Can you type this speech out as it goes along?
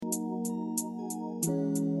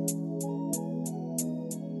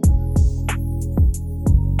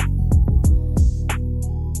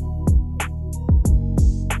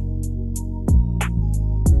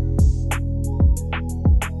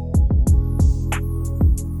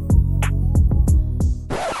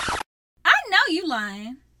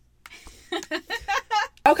fine.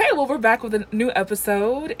 Okay, well, we're back with a new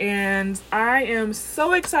episode, and I am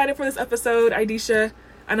so excited for this episode. Aidisha,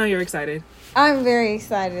 I know you're excited. I'm very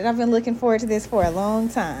excited. I've been looking forward to this for a long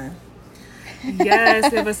time.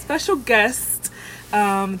 Yes, we have a special guest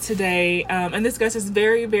today, and this guest is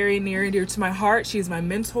very, very near and dear to my heart. She's my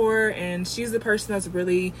mentor, and she's the person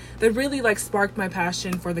that really like sparked my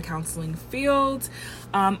passion for the counseling field.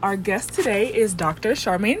 Our guest today is Dr.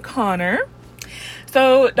 Charmaine Connor.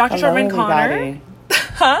 So, Dr. Hello, Charmaine everybody. Connor,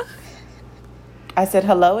 huh? I said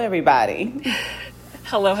hello, everybody.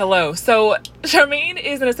 Hello. So, Charmaine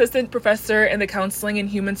is an assistant professor in the Counseling and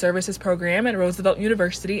Human Services program at Roosevelt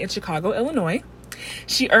University in Chicago, Illinois.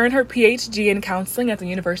 She earned her PhD in counseling at the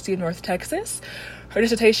University of North Texas. Her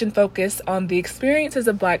dissertation focused on the experiences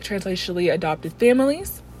of Black transracially adopted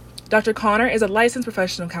families. Dr. Connor is a licensed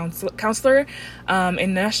professional counselor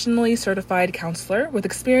and nationally certified counselor with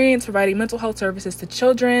experience providing mental health services to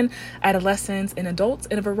children, adolescents, and adults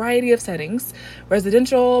in a variety of settings,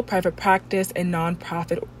 residential, private practice, and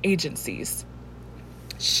nonprofit agencies.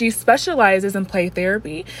 She specializes in play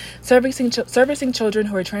therapy, servicing children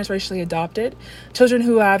who are transracially adopted, children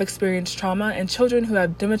who have experienced trauma, and children who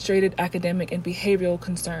have demonstrated academic and behavioral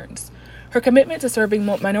concerns. Her commitment to serving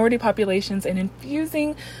minority populations and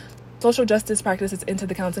infusing social justice practices into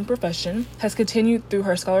the counseling profession has continued through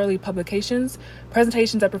her scholarly publications,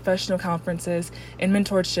 presentations at professional conferences, and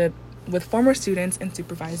mentorship with former students and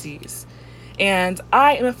supervisees. And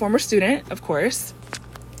I am a former student, of course.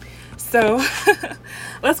 So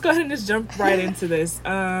let's go ahead and just jump right into this.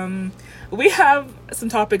 We have some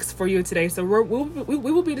topics for you today. So we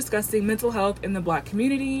will be discussing mental health in the Black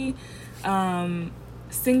community,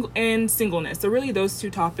 singleness. So really those two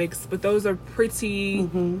topics, but those are pretty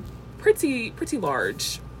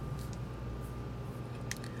large.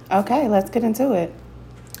 Okay, let's get into it.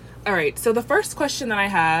 All right. So the first question that I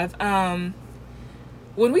have,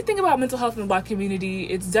 when we think about mental health in the Black community,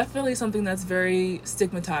 it's definitely something that's very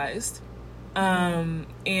stigmatized.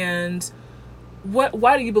 And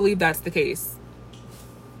why do you believe that's the case?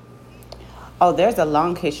 Oh, there's a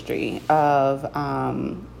long history of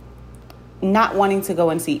not wanting to go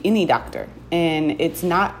and see any doctor, and it's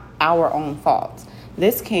not our own fault.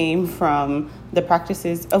 This came from the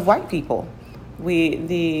practices of white people.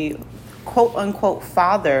 The quote-unquote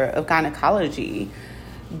father of gynecology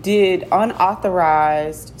did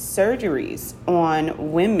unauthorized surgeries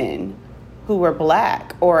on women who were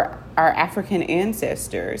Black or our African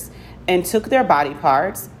ancestors and took their body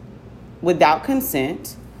parts without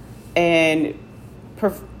consent and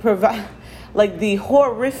provide like the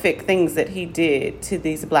horrific things that he did to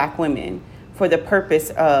these Black women for the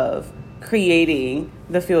purpose of creating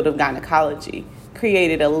the field of gynecology,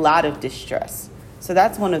 created a lot of distrust. So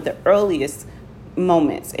that's one of the earliest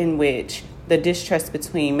moments in which the distrust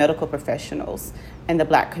between medical professionals and the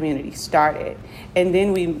Black community started. And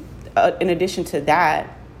then we, in addition to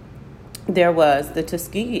that, there was the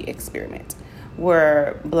Tuskegee experiment,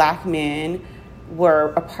 where Black men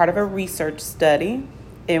were a part of a research study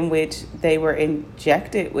in which they were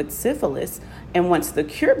injected with syphilis. And once the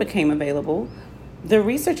cure became available, the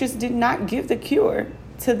researchers did not give the cure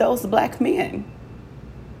to those Black men.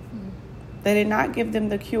 They did not give them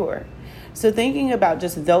the cure. So thinking about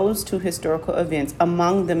just those two historical events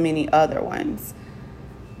among the many other ones,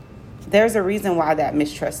 there's a reason why that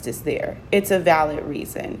mistrust is there. It's a valid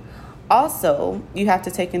reason. Also, you have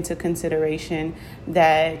to take into consideration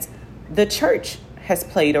that the church has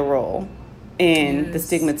played a role in the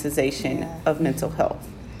stigmatization of mental health.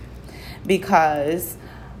 Because,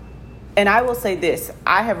 and I will say this,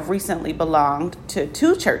 I have recently belonged to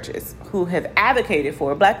two churches who have advocated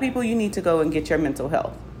for Black people, you need to go and get your mental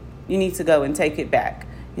health. You need to go and take it back.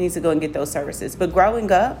 You need to go and get those services. But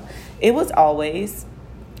growing up, it was always,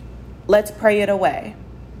 let's pray it away.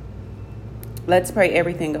 Let's pray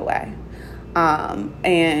everything away.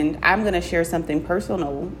 And I'm going to share something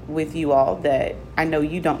personal with you all that I know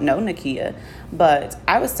you don't know, Nakia, but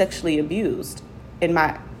I was sexually abused in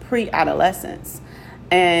my pre-adolescence.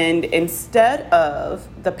 And instead of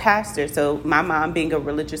the pastor, so my mom being a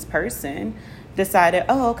religious person, decided,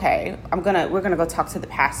 we're going to go talk to the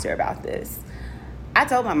pastor about this. I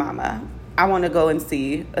told my mama, I want to go and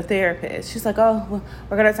see a therapist. She's like, we're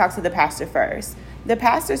going to talk to the pastor first. The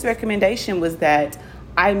pastor's recommendation was that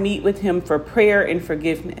I meet with him for prayer and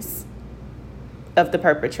forgiveness of the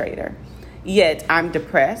perpetrator. Yet I'm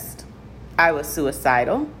depressed. I was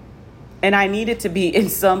suicidal. And I needed to be in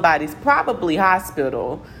somebody's probably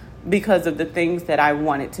hospital because of the things that I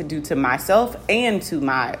wanted to do to myself and to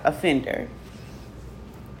my offender.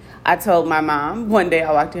 I told my mom one day,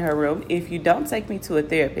 I walked in her room, if you don't take me to a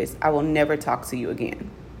therapist, I will never talk to you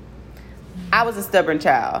again. I was a stubborn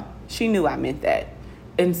child. She knew I meant that.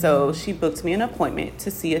 And so she booked me an appointment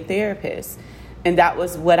to see a therapist. And that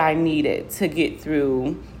was what I needed to get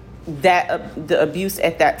through the abuse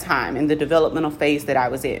at that time and the developmental phase that I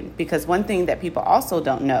was in. Because one thing that people also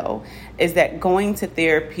don't know is that going to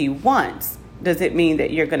therapy once doesn't mean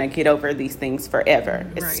that you're going to get over these things forever,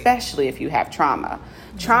 right. Especially if you have trauma.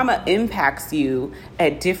 Trauma impacts you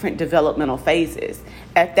at different developmental phases.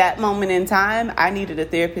 At that moment in time, I needed a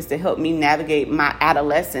therapist to help me navigate my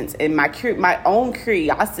adolescence and my own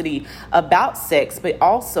curiosity about sex, but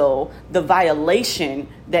also the violation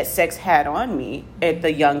that sex had on me at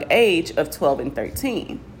the young age of 12 and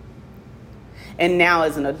 13. And now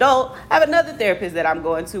as an adult, I have another therapist that I'm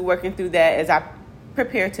going to, working through that as I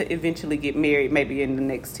prepare to eventually get married, maybe in the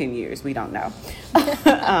next 10 years. We don't know.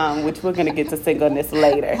 Which we're going to get to singleness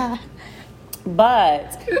later.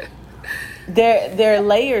 But there are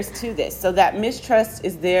layers to this. So that mistrust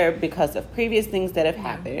is there because of previous things that have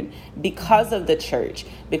happened, because of the church,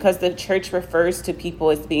 because the church refers to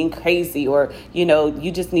people as being crazy, or, you know, you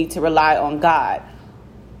just need to rely on God.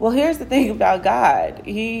 Well, here's the thing about God.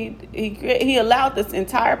 He allowed this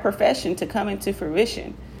entire profession to come into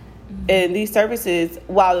fruition. And these services,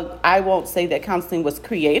 while I won't say that counseling was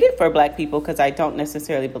created for Black people, because I don't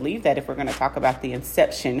necessarily believe that if we're going to talk about the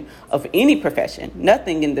inception of any profession,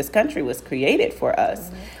 nothing in this country was created for us.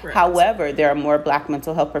 Correct. However, there are more Black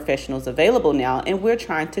mental health professionals available now, and we're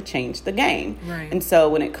trying to change the game. Right. And so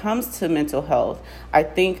when it comes to mental health, I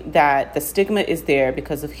think that the stigma is there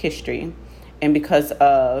because of history and because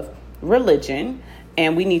of religion,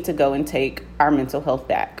 and we need to go and take our mental health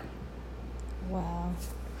back. Wow.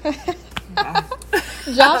 Josh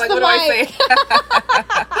the mic.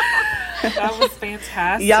 That was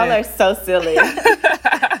fantastic. Y'all are so silly.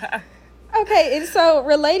 Okay, and so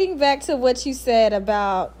relating back to what you said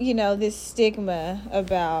about, you know, this stigma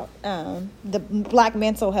about the Black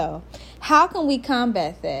mental health, how can we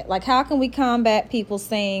combat that? Like, how can we combat people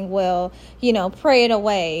saying, well, you know, pray it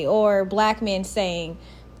away, or Black men saying,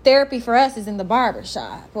 therapy for us is in the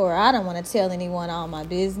barbershop, or I don't want to tell anyone all my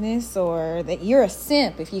business, or that you're a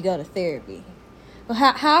simp if you go to therapy. Well,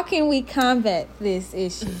 how can we combat this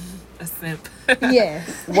issue? A simp.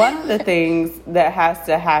 Yes. One of the things that has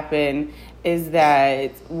to happen is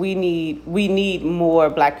that we need more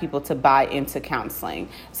Black people to buy into counseling.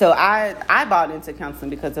 So I bought into counseling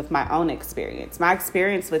because of my own experience. My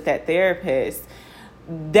experience with that therapist,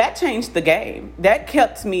 that changed the game. That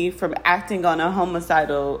kept me from acting on a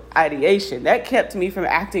homicidal ideation. That kept me from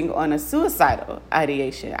acting on a suicidal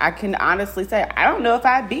ideation. I can honestly say, I don't know if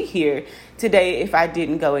I'd be here today if I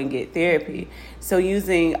didn't go and get therapy. So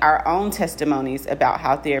using our own testimonies about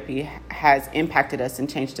how therapy has impacted us and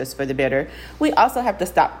changed us for the better, we also have to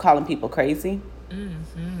stop calling people crazy.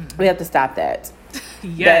 Mm-hmm. We have to stop that.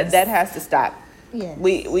 Yes. That has to stop. Yes.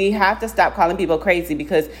 We have to stop calling people crazy,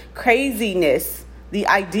 because craziness, the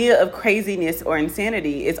idea of craziness or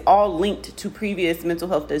insanity, is all linked to previous mental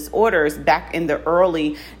health disorders back in the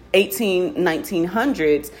early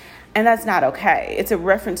 1900s. And that's not okay. It's a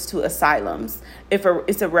reference to asylums.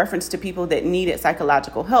 It's a reference to people that needed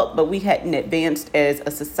psychological help, but we hadn't advanced as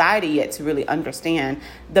a society yet to really understand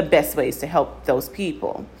the best ways to help those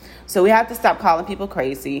people. So we have to stop calling people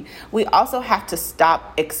crazy. We also have to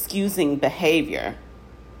stop excusing behavior.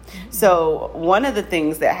 So one of the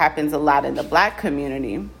things that happens a lot in the Black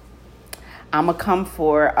community, I'm gonna come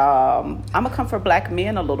for Black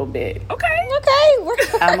men a little bit. Okay.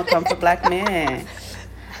 I'm gonna come for Black men.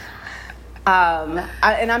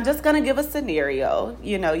 And I'm just gonna give a scenario.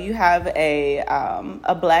 You know, you have a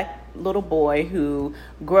Black little boy who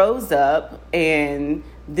grows up, and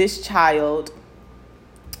this child,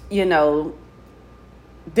 you know,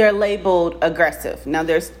 they're labeled aggressive. Now,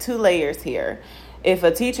 there's two layers here. If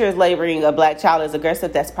a teacher is labeling a Black child as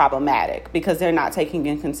aggressive, that's problematic, because they're not taking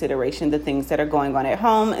in consideration the things that are going on at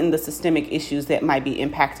home and the systemic issues that might be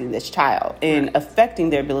impacting this child and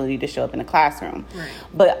affecting their ability to show up in the classroom. Right.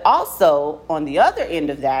 But also, on the other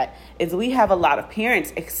end of that, is we have a lot of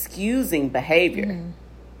parents excusing behavior. Mm-hmm.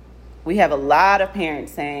 We have a lot of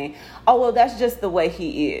parents saying, oh, well, that's just the way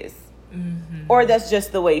he is. Mm-hmm. Or that's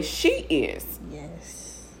just the way she is.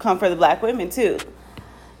 Yes. Come for the Black women, too.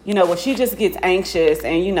 You know, well, she just gets anxious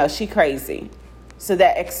and, you know, she crazy. So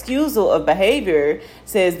that excusal of behavior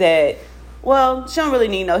says that, well, she don't really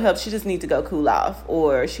need no help. She just needs to go cool off,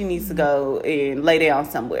 or she needs to go and lay down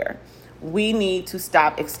somewhere. We need to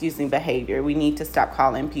stop excusing behavior. We need to stop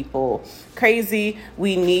calling people crazy.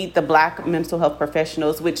 We need the Black mental health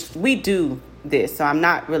professionals, which we do this, so I'm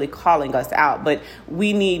not really calling us out, but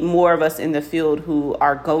we need more of us in the field who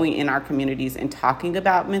are going in our communities and talking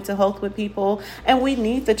about mental health with people, and we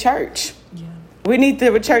need the church. Yeah. We need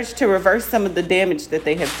the church to reverse some of the damage that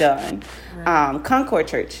they have done. Right. Concord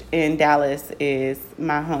Church in Dallas is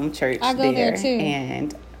my home church. I go there too.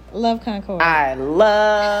 And love Concord. I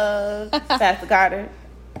love Pastor Carter.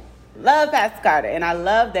 Love Pastor Carter. And I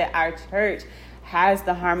love that our church has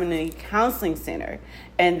the Harmony Counseling Center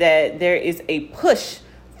and that there is a push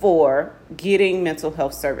for getting mental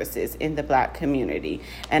health services in the Black community.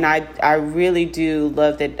 And I really do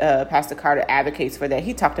love that Pastor Carter advocates for that.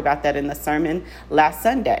 He talked about that in the sermon last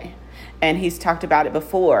Sunday. And he's talked about it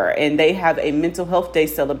before. And they have a Mental Health Day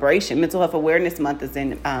celebration. Mental Health Awareness Month is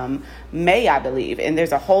in May, I believe. And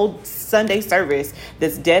there's a whole Sunday service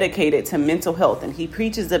that's dedicated to mental health. And he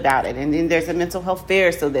preaches about it. And then there's a mental health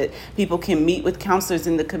fair so that people can meet with counselors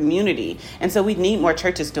in the community. And so we need more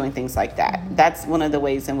churches doing things like that. That's one of the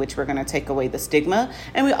ways in which we're going to take away the stigma.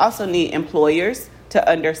 And we also need employers to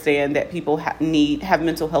understand that people have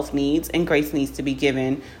mental health needs, and grace needs to be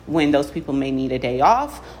given when those people may need a day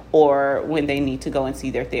off or when they need to go and see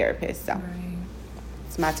their therapist. So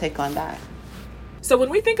It's my take on that. So when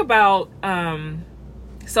we think about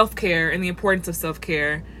self-care and the importance of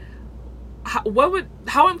self-care,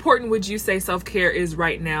 how important would you say self-care is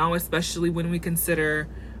right now, especially when we consider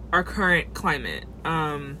our current climate?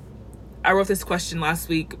 I wrote this question last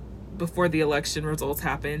week before the election results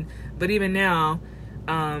happened, but even now,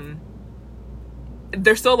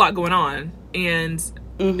 there's still a lot going on, and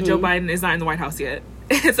Joe Biden is not in the White House yet.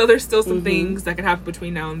 So there's still some things that could happen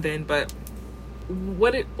between now and then. But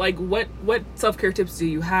what self-care tips do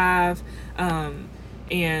you have? And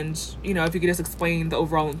if you could just explain the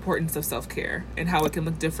overall importance of self-care and how it can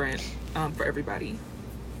look different for everybody.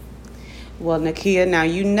 Well, Nakia, now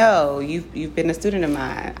you've been a student of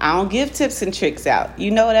mine. I don't give tips and tricks out.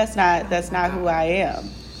 That's not who I am.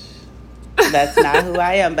 That's not who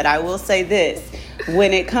I am. But I will say this.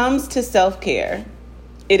 When it comes to self-care,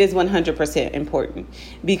 it is 100% important,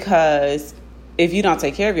 because if you don't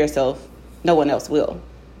take care of yourself, no one else will.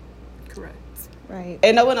 Correct. Right.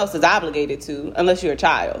 And no one else is obligated to, unless you're a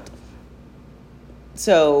child.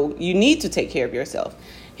 So you need to take care of yourself.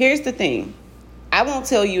 Here's the thing. I won't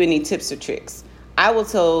tell you any tips or tricks. I will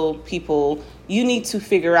tell people you need to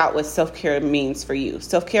figure out what self-care means for you.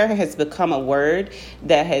 Self-care has become a word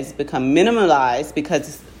that has become minimalized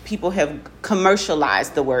because people have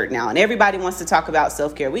commercialized the word now, and everybody wants to talk about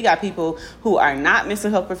self-care. We got people who are not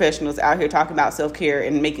mental health professionals out here talking about self-care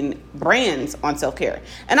and making brands on self-care.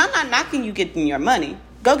 And I'm not knocking you getting your money.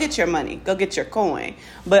 Go get your money. Go get your coin.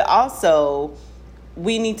 But also,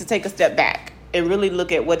 we need to take a step back and really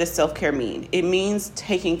look at what does self-care mean. It means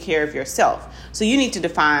taking care of yourself. So you need to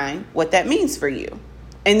define what that means for you.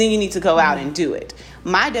 And then you need to go out and do it.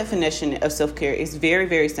 My definition of self-care is very,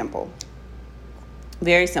 very simple.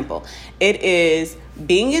 Very simple. It is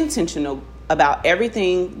being intentional about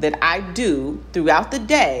everything that I do throughout the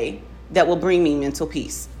day that will bring me mental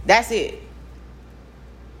peace. That's it.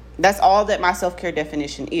 That's all that my self-care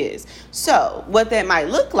definition is. So what that might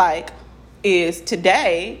look like is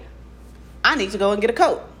today, I need to go and get a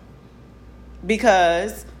coat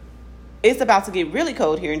because it's about to get really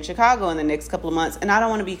cold here in Chicago in the next couple of months, and I don't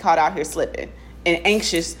want to be caught out here slipping and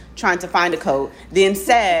anxious trying to find a coat, then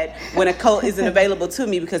sad when a coat isn't available to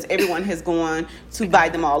me because everyone has gone to buy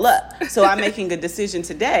them all up. So I'm making a decision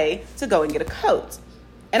today to go and get a coat.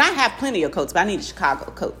 And I have plenty of coats, but I need a Chicago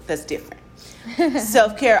coat. That's different.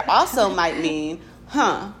 Self-care also might mean,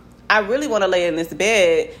 I really want to lay in this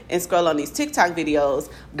bed and scroll on these TikTok videos,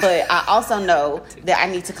 but I also know that I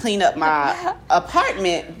need to clean up my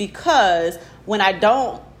apartment because when I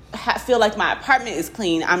don't feel like my apartment is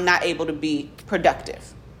clean, I'm not able to be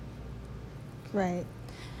productive. Right.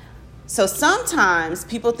 So sometimes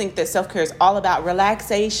people think that self-care is all about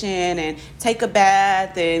relaxation and take a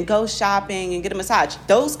bath and go shopping and get a massage.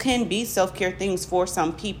 Those can be self-care things for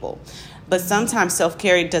some people. But sometimes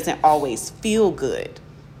self-care doesn't always feel good.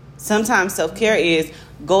 Sometimes self-care is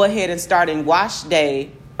go ahead and start in wash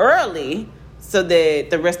day early so that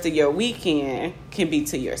the rest of your weekend can be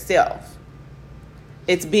to yourself.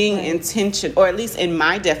 It's being intentional, or at least in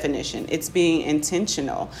my definition, it's being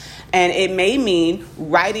intentional. And it may mean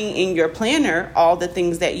writing in your planner all the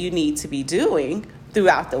things that you need to be doing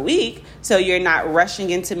throughout the week so you're not rushing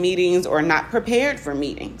into meetings or not prepared for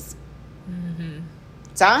meetings. Mm-hmm.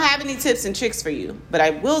 So I don't have any tips and tricks for you, but I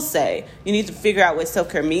will say you need to figure out what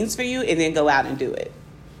self-care means for you and then go out and do it.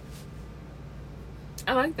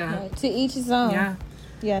 I like that. Right. To each his own. Yeah.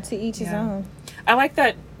 Yeah, to each his own. I like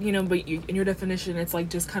that, but in your definition, it's like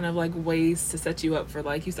just kind of like ways to set you up for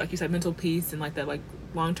like you said, mental peace and like that like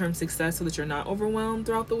long-term success, so that you're not overwhelmed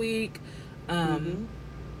throughout the week.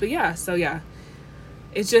 But yeah, so yeah,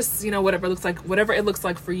 it's just whatever it looks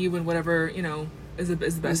like for you, and whatever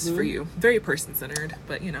is best for you. Very person-centered,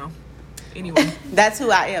 but anyway. That's who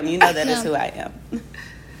I am. That is who I am.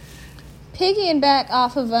 Piggying back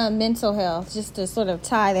off of mental health, just to sort of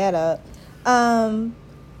tie that up,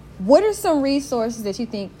 what are some resources that you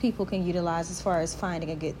think people can utilize as far as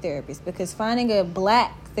finding a good therapist? Because finding a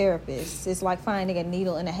black therapist is like finding a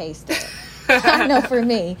needle in a haystack. I know for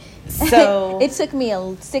me. So it took me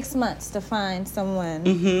 6 months to find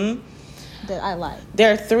someone that I like.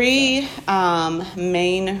 There are 3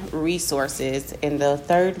 main resources, and the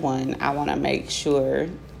third one I want to make sure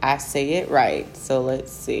I say it right. So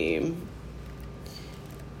let's see.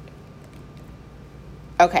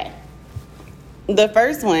 Okay. The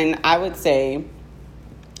first one I would say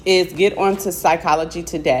is get onto Psychology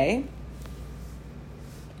Today.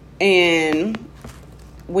 And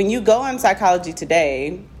when you go on Psychology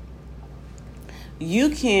Today, you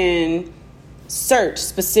can search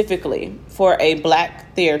specifically for a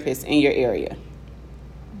black therapist in your area.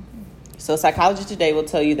 So Psychology Today will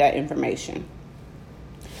tell you that information.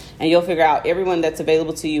 And you'll figure out everyone that's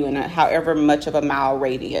available to you in however much of a mile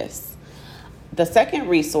radius. The second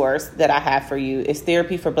resource that I have for you is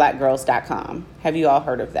therapyforblackgirls.com. Have you all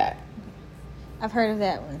heard of that? I've heard of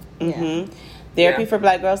that one. Yeah.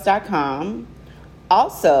 Therapyforblackgirls.com.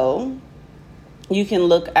 Also, you can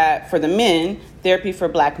look at, for the men,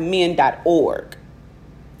 therapyforblackmen.org.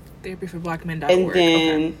 Therapyforblackmen.org.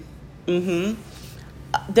 And then,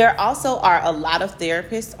 there also are a lot of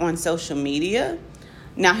therapists on social media.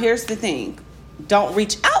 Now, here's the thing. Don't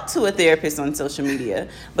reach out to a therapist on social media,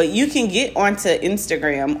 but you can get onto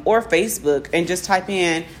Instagram or Facebook and just type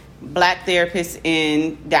in black therapist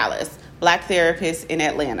in Dallas, black therapist in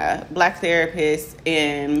Atlanta, black therapist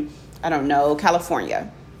in,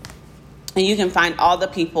 California. And you can find all the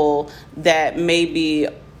people that may be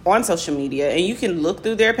on social media, and you can look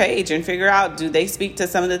through their page and figure out, do they speak to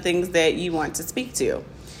some of the things that you want to speak to?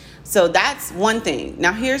 So that's one thing.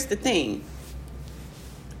 Now, here's the thing.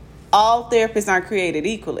 All therapists aren't created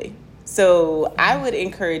equally. So I would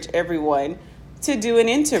encourage everyone to do an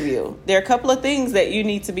interview. There are a couple of things that you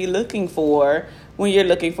need to be looking for when you're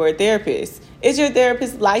looking for a therapist. Is your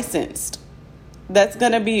therapist licensed? That's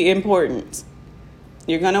going to be important.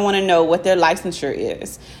 You're going to want to know what their licensure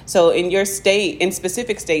is. So in your state, in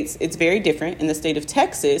specific states, it's very different. In the state of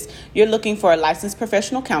Texas, you're looking for a licensed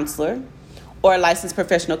professional counselor or a licensed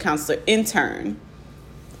professional counselor intern.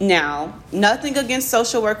 Now, nothing against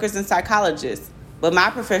social workers and psychologists, but my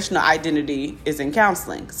professional identity is in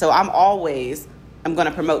counseling. So I'm going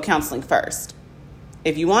to promote counseling first.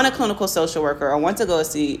 If you want a clinical social worker or want to go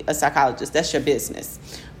see a psychologist, that's your business.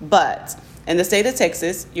 But in the state of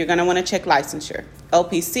Texas, you're going to want to check licensure,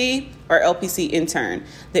 LPC or LPC intern.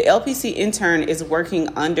 The LPC intern is working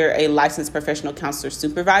under a licensed professional counselor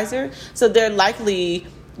supervisor. So they're likely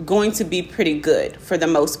going to be pretty good for the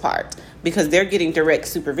most part, because they're getting direct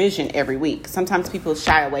supervision every week. Sometimes people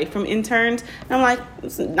shy away from interns, and I'm like,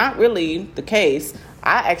 it's not really the case.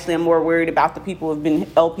 I actually am more worried about the people who have been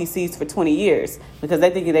LPCs for 20 years because they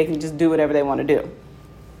think they can just do whatever they want to do.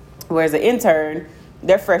 Whereas an intern,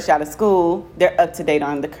 they're fresh out of school, they're up to date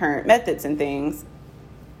on the current methods and things.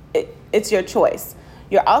 It's your choice.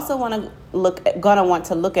 You're also gonna want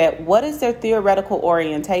to look at what is their theoretical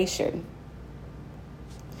orientation,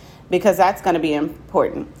 because that's going to be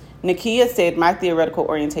important. Nakia said my theoretical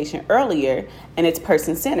orientation earlier, and it's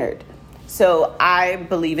person-centered. So I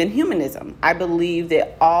believe in humanism. I believe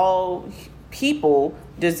that all people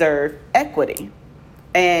deserve equity.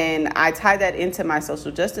 And I tie that into my social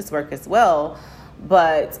justice work as well.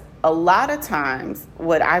 But a lot of times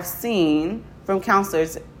what I've seen from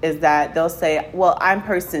counselors is that they'll say, well, I'm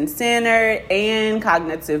person-centered and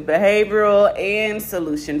cognitive behavioral and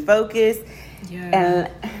solution-focused. Yeah. And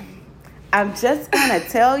I'm just going to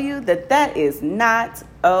tell you that is not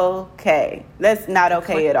okay. That's not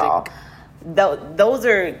okay at all. Those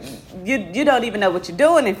are, you don't even know what you're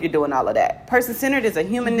doing if you're doing all of that. Person-centered is a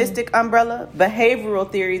humanistic umbrella. Behavioral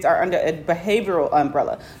theories are under a behavioral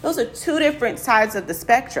umbrella. Those are 2 different sides of the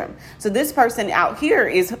spectrum. So this person out here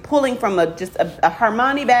is pulling from just a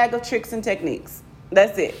Hermione bag of tricks and techniques.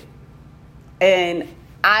 That's it. And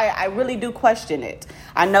I really do question it.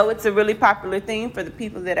 I know it's a really popular thing for the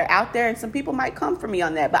people that are out there, and some people might come for me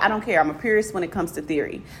on that, but I don't care. I'm a purist when it comes to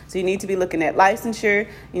theory. So you need to be looking at licensure.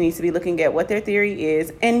 You need to be looking at what their theory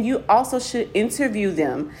is. And you also should interview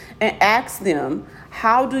them and ask them,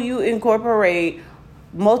 how do you incorporate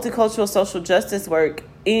multicultural social justice work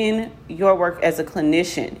in your work as a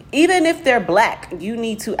clinician. Even if they're Black, you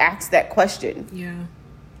need to ask that question. Yeah.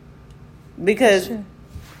 Because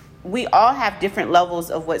we all have different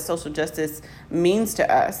levels of what social justice means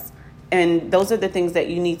to us. And those are the things that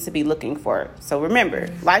you need to be looking for. So remember,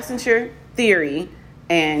 licensure, theory,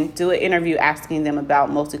 and do an interview asking them about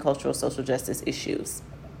multicultural social justice issues.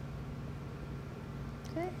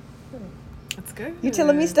 That's good. You're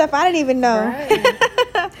telling me stuff I didn't even know.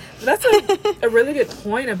 Right. That's a really good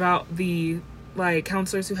point about the like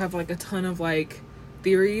counselors who have like a ton of like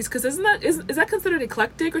theories, because is that considered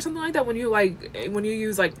eclectic or something like that when you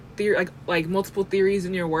use like theory like multiple theories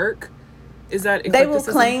in your work? Is that they will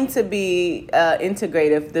claim to be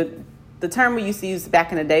integrative? The term we used to use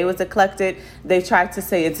back in the day was eclectic. They tried to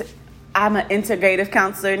say I'm an integrative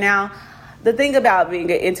counselor now. The thing about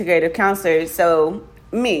being an integrative counselor, so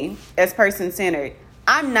me as person-centered,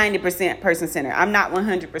 I'm 90% person-centered. I'm not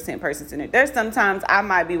 100% person-centered. There's sometimes I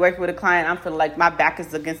might be working with a client, I'm feeling like my back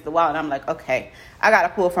is against the wall, and I'm like, okay, I got to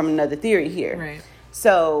pull from another theory here. Right.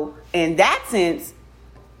 So in that sense,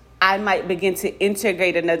 I might begin to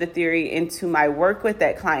integrate another theory into my work with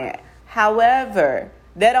that client. However,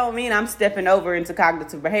 that don't mean I'm stepping over into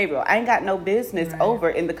cognitive behavioral. I ain't got no business over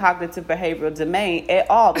in the cognitive behavioral domain at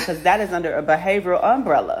all, because that is under a behavioral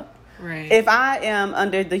umbrella. Right. If I am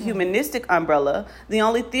under the humanistic umbrella, the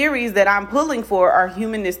only theories that I'm pulling for are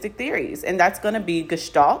humanistic theories. And that's going to be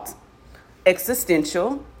Gestalt,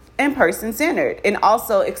 existential, and person-centered, and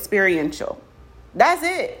also experiential. That's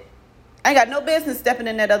it. I ain't got no business stepping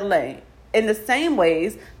in that other lane. In the same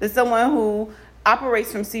ways that someone who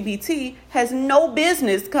operates from CBT has no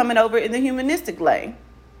business coming over in the humanistic lane.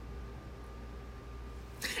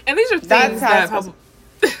 And these are things that probably...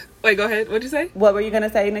 Wait, go ahead. What'd you say? What were you going to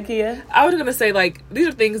say, Nakia? I was going to say, like, these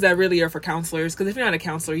are things that really are for counselors, because if you're not a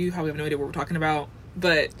counselor, you probably have no idea what we're talking about.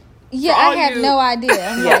 But yeah, I had no idea.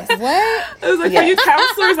 I'm like, what? I was like, for you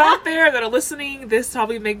counselors out there that are listening, this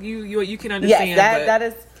probably make you can understand.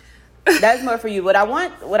 Yes, that's more for you. What I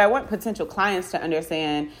want potential clients to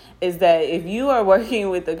understand is that if you are working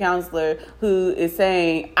with a counselor who is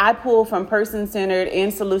saying, I pull from person-centered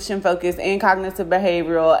and solution-focused and cognitive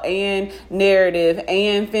behavioral and narrative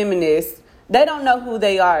and feminist, they don't know who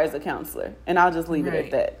they are as a counselor. And I'll just leave it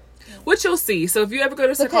at that. Which you'll see. So if you ever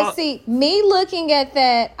go to because see, me looking at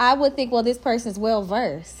that, I would think, well, this person's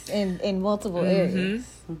well-versed in multiple areas.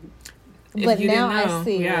 Mm-hmm. But now I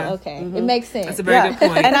see. Yeah. Well, okay, it makes sense. That's a very good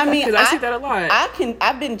point. And I mean, because I see that a lot.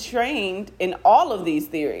 I've been trained in all of these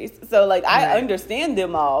theories, so like I understand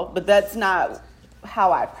them all, but that's not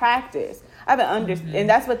how I practice. I have and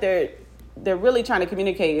that's what they're really trying to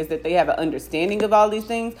communicate, is that they have an understanding of all these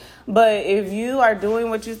things. But if you are doing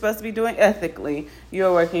what you're supposed to be doing ethically,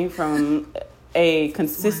 you're working from a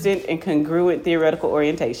consistent and congruent theoretical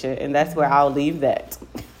orientation, and that's where I'll leave that.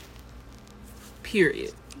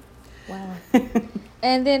 Period. Wow.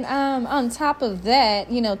 And then on top of that,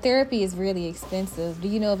 therapy is really expensive. Do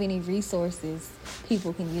you know of any resources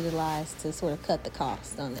people can utilize to sort of cut the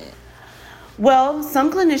cost on that? Well,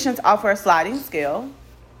 some clinicians offer a sliding scale.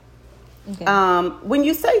 Okay. When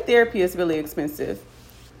you say therapy is really expensive,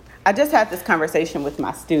 I just had this conversation with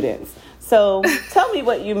my students. So tell me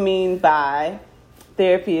what you mean by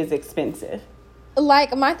therapy is expensive.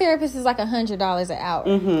 Like, my therapist is like $100 an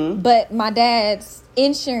hour, but my dad's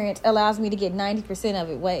insurance allows me to get 90% of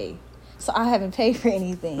it waived, so I haven't paid for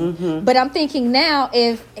anything. But I'm thinking now,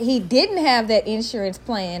 if he didn't have that insurance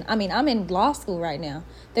plan, I mean, I'm in law school right now.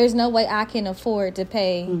 There's no way I can afford to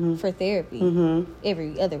pay for therapy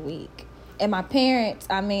every other week. And my parents,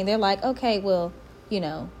 I mean, they're like, okay, well,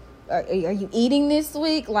 are you eating this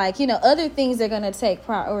week? Like, other things are going to take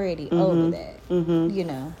priority over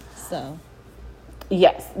that, so...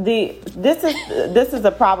 Yes, this is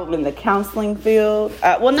a problem in the counseling field.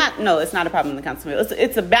 It's not a problem in the counseling field.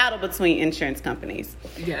 It's a battle between insurance companies.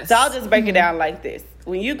 Yes. So I'll just break it down like this.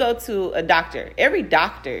 When you go to a doctor, every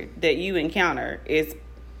doctor that you encounter is,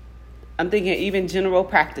 I'm thinking even general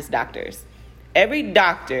practice doctors, every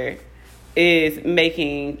doctor is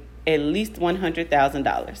making at least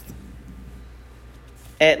 $100,000.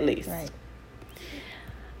 At least. Right.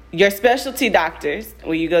 Your specialty doctors,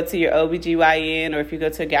 when you go to your OBGYN or if you go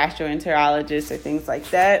to a gastroenterologist or things like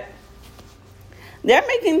that, they're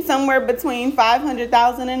making somewhere between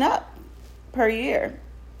 $500,000 and up per year.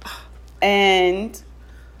 And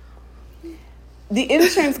the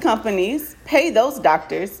insurance companies pay those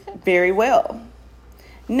doctors very well.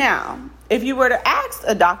 Now, if you were to ask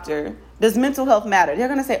a doctor, does mental health matter? They're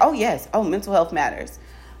going to say, oh, yes. Oh, mental health matters.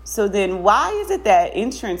 So then why is it that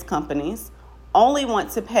insurance companies only want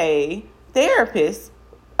to pay therapists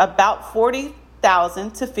about 40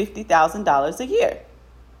 $30,000 to $50,000 a year.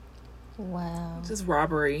 Wow. This is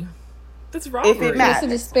robbery. That's robbery. If it matters. It's a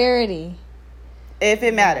disparity. If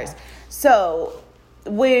it matters. So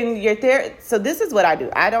when you're there, so this is what I do.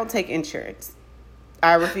 I don't take insurance.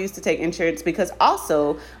 I refuse to take insurance because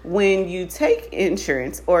also when you take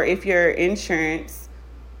insurance, or if your insurance,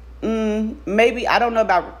 maybe, I don't know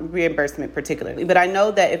about reimbursement particularly, but I know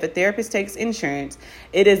that if a therapist takes insurance,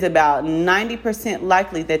 it is about 90%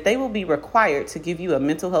 likely that they will be required to give you a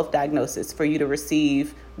mental health diagnosis for you to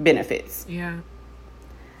receive benefits. Yeah.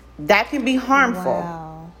 That can be harmful.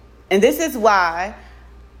 Wow. And this is why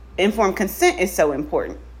informed consent is so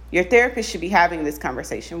important. Your therapist should be having this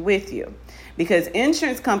conversation with you because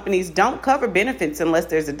insurance companies don't cover benefits unless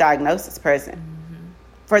there's a diagnosis present,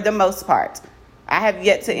 for the most part. I have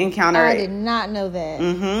yet to encounter I it. did not know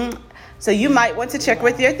that. So you might want to check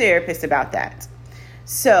with your therapist about that.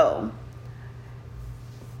 So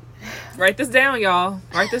Write this down, y'all.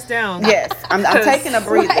 Write this down. yes, I'm taking a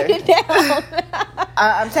breather. Write it down.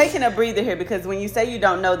 I'm taking a breather here because when you say you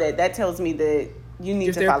don't know that, that tells me that you need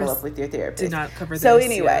Your to follow therapist up with your therapist. did not cover So this,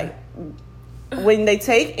 anyway, when they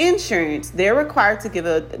take insurance, they're required to give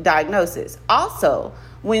a diagnosis. Also,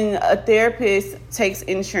 when a therapist takes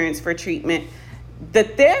insurance for treatment, the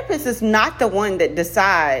therapist is not the one that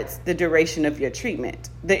decides the duration of your treatment.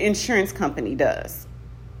 The insurance company does.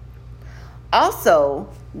 Also,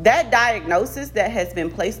 that diagnosis that has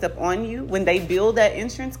been placed upon you, when they bill that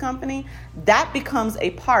insurance company, that becomes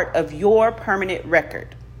a part of your permanent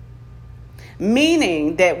record.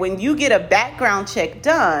 Meaning that when you get a background check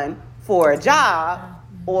done for a job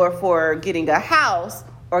or for getting a house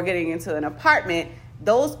or getting into an apartment,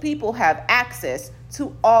 those people have access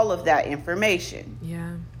to all of that information.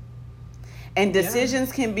 Yeah. And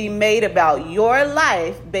decisions can be made about your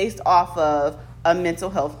life based off of a mental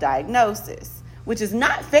health diagnosis, which is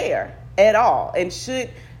not fair at all,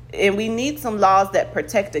 and we need some laws that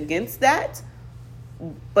protect against that.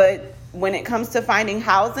 But when it comes to finding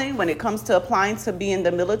housing, when it comes to applying to be in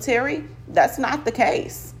the military, that's not the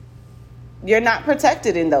case. You're not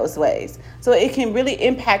protected in those ways. So it can really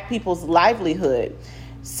impact people's livelihood.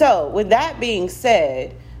 So with that being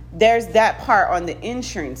said, there's that part on the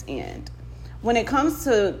insurance end. When it comes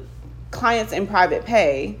to clients in private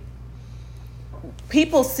pay,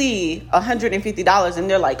 people see $150 and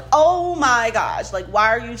they're like, oh my gosh, like, why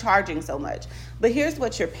are you charging so much? But here's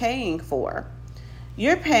what you're paying for.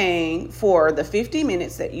 You're paying for the 50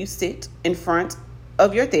 minutes that you sit in front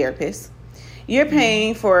of your therapist. You're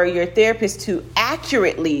paying for your therapist to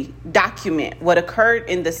accurately document what occurred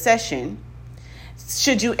in the session,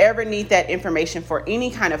 should you ever need that information for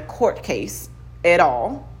any kind of court case at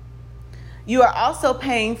all. You are also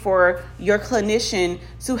paying for your clinician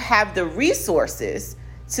to have the resources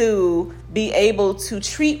to be able to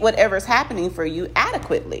treat whatever's happening for you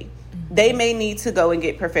adequately. They may need to go and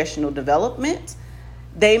get professional development.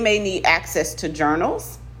 They may need access to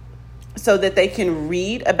journals so that they can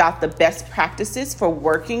read about the best practices for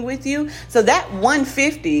working with you. So that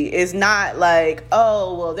 $150 is not like,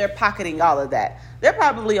 oh, well, they're pocketing all of that. They're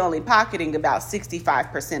probably only pocketing about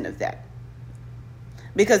 65% of that.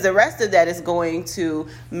 Because the rest of that is going to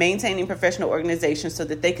maintaining professional organizations so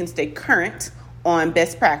that they can stay current on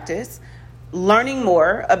best practice, learning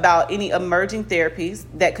more about any emerging therapies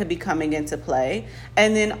that could be coming into play.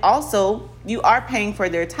 And then also, you are paying for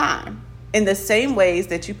their time in the same ways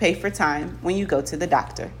that you pay for time when you go to the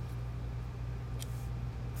doctor.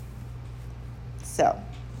 So.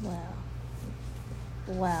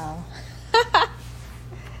 Wow.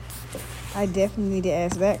 I definitely need to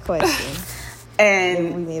ask that question.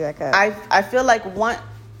 And we need back up. I feel like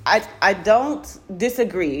I don't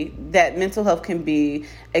disagree that mental health can be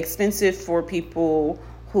expensive for people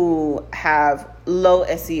who have low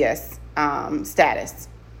SES status.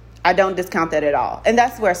 I don't discount that at all. And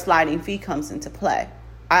that's where a sliding fee comes into play.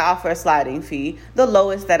 I offer a sliding fee. The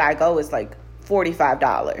lowest that I go is like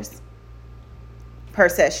 $45 per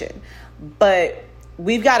session. But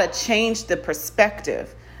we've got to change the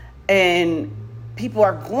perspective. And people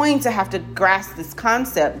are going to have to grasp this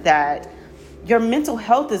concept that your mental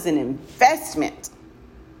health is an investment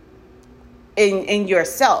in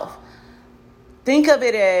yourself. Think of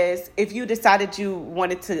it as if you decided you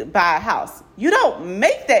wanted to buy a house. You don't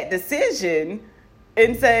make that decision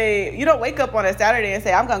and say, you don't wake up on a Saturday and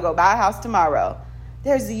say, I'm going to go buy a house tomorrow.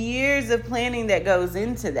 There's years of planning that goes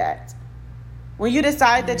into that. When you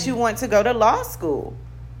decide that you want to go to law school,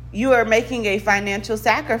 you are making a financial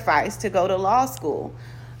sacrifice to go to law school.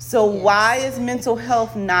 So why is mental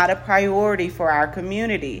health not a priority for our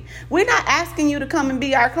community? We're not asking you to come and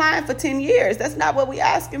be our client for 10 years. That's not what we're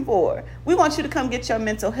asking for. We want you to come get your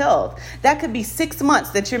mental health. That could be 6 months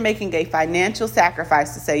that you're making a financial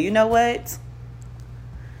sacrifice to say, you know what?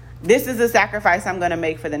 This is a sacrifice I'm going to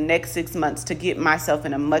make for the next 6 months to get myself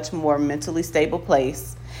in a much more mentally stable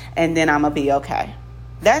place. And then I'm going to be okay.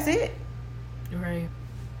 That's it. Right.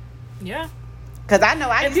 Yeah. Because I know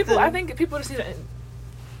I think people just need to...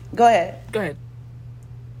 Go ahead. Go ahead.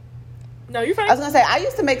 No, you're fine. I was going to say, I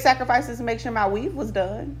used to make sacrifices to make sure my weave was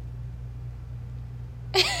done.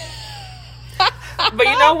 But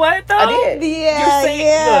you know what, though? I did.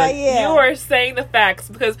 You are saying the facts,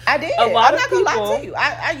 because I did. I'm not going to lie to you.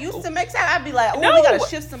 I used to make sacrifices. I'd be like, we got to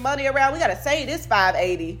shift some money around. We got to save this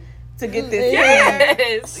 $580 to get this.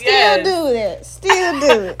 Yes. Still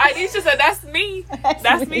do it. Aisha said, that's me.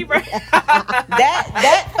 That's me, bro. That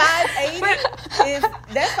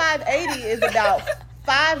 $580 is about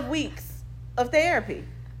 5 weeks of therapy.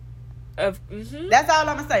 That's all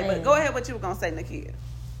I'm gonna say. But go ahead, what you were gonna say, Nakia.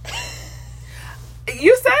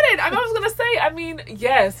 You said it. I was gonna say. I mean,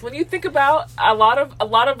 yes. When you think about a lot of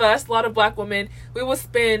Black women, we will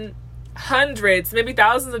spend hundreds, maybe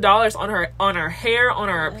thousands of dollars on our hair, on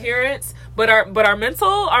our appearance, but our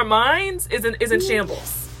minds is in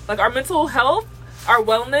shambles. Like, our mental health, our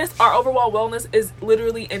wellness, our overall wellness is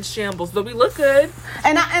literally in shambles. But we look good.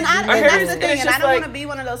 And that's the thing. And I don't want to be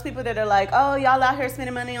one of those people that are like, oh, y'all out here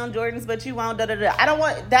spending money on Jordans, but you won't da-da-da. I don't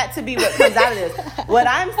want that to be what comes out of this. What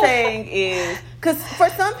I'm saying is, because for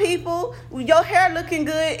some people, your hair looking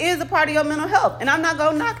good is a part of your mental health. And I'm not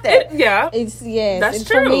going to knock that. That's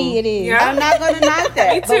true. For me, it is. Yeah. I'm not going to knock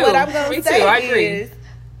that. Me too. But what I'm going to say I agree. is,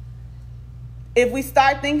 if we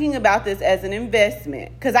start thinking about this as an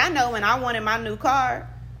investment, because I know when I wanted my new car,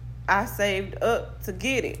 I saved up to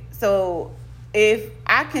get it. So if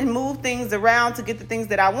I can move things around to get the things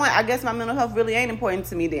that I want, I guess my mental health really ain't important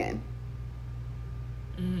to me then.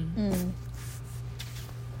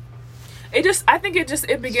 I think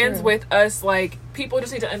it begins with us. Like, people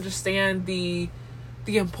just need to understand the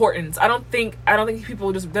importance. I don't think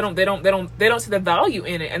people just they don't see the value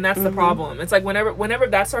in it, and that's the problem. It's like whenever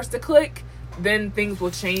that starts to click, then things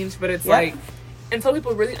will change. But it's like, until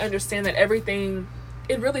people really understand that everything,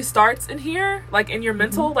 it really starts in here, like in your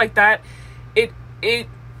mental, like that,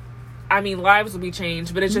 I mean, lives will be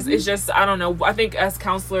changed, but it's just, I don't know. I think as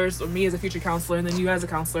counselors, or me as a future counselor, and then you as a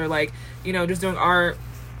counselor, like, you know, just doing our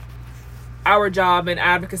job in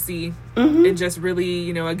advocacy, and just really,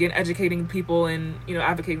 you know, again, educating people and, you know,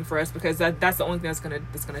 advocating for us, because that's the only thing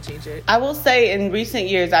that's gonna change it. I will say, in recent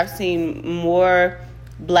years, I've seen more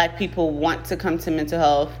Black people want to come to mental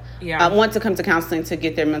health, want to come to counseling to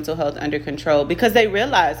get their mental health under control, because they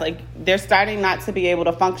realize, like, they're starting not to be able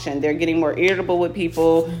to function. They're getting more irritable with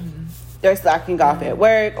people. They're slacking off at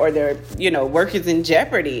work, or their, you know, work is in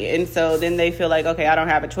jeopardy. And so then they feel like, okay, I don't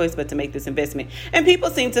have a choice but to make this investment. And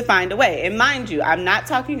people seem to find a way. And mind you, I'm not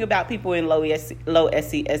talking about people in low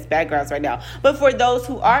SES backgrounds right now. But for those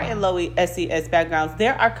who are in low SES backgrounds,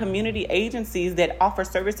 there are community agencies that offer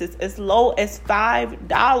services as low as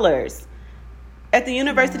 $5. At the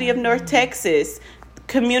University of North Texas,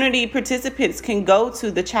 community participants can go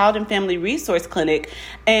to the Child and Family Resource Clinic,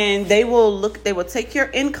 and they will take your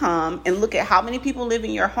income and look at how many people live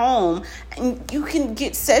in your home, and you can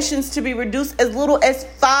get sessions to be reduced as little as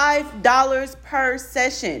 $5 per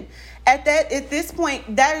session. At this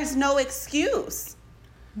point, there is no excuse.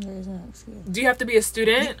 There is no excuse. Do you have to be a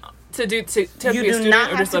student to be a student? You do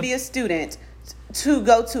not have to be a student to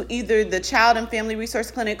go to either the Child and Family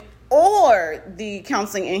Resource Clinic or the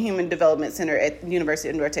Counseling and Human Development Center at the University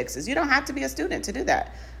of North Texas. You don't have to be a student to do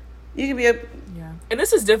that. You can be and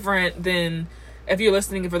this is different than if you're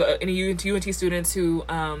listening for any UNT students who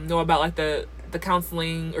know about, like, the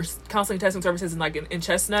counseling or counseling testing services in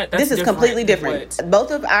Chestnut. This is completely different.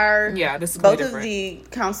 Both of the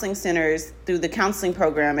counseling centers through the counseling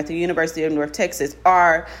program at the University of North Texas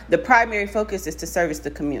the primary focus is to service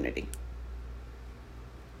the community.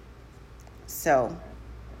 So,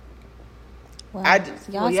 wow.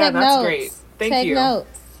 Y'all take that's notes. Great. Thank take you.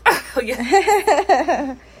 Notes.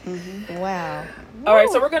 Wow. All right,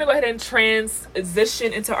 so we're going to go ahead and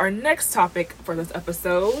transition into our next topic for this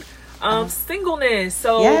episode. Singleness.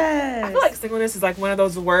 So I feel like singleness is like one of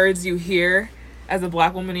those words you hear as a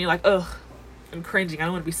Black woman, and you're like, ugh, I'm cringing. I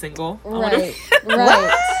don't want to be single. Right.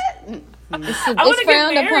 I want to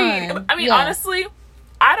get married. I mean, honestly,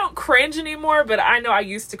 I don't cringe anymore, but I know I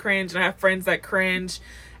used to cringe, and I have friends that cringe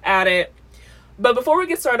at it. But before we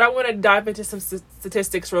get started, I want to dive into some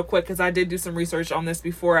statistics real quick, because I did do some research on this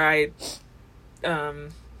before I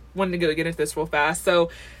wanted to get into this real fast. So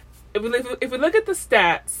if we look at the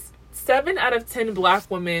stats, 7 out of 10 Black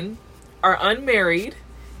women are unmarried,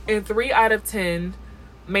 and 3 out of 10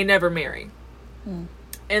 may never marry.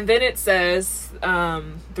 And then it says,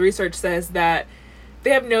 the research says that they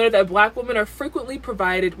have noted that Black women are frequently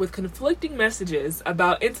provided with conflicting messages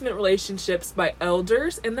about intimate relationships by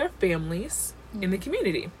elders and their families in the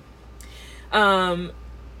community.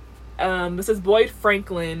 This is Boyd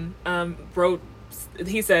Franklin wrote,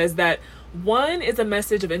 he says that one is a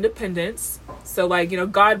message of independence. So like,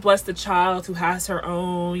 God bless the child who has her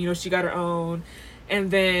own, she got her own. And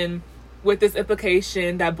then with this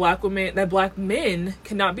implication that Black men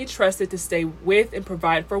cannot be trusted to stay with and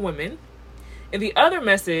provide for women. And the other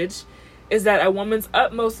message is that a woman's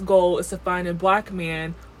utmost goal is to find a Black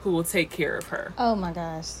man who will take care of her. Oh my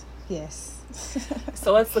gosh. Yes.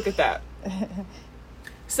 So let's look at that.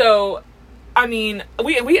 So, I mean,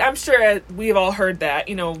 I'm sure we've all heard that,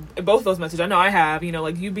 both those messages. I know I have,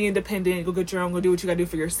 like, you be independent, go get your own, go do what you gotta do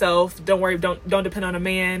for yourself. Don't worry, don't depend on a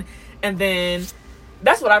man. And then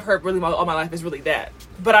that's what I've heard really all my life is really that.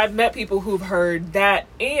 But I've met people who've heard that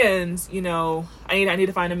and, I need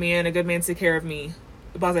to find a good man to take care of me.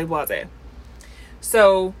 Blase, blase.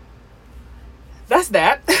 So that's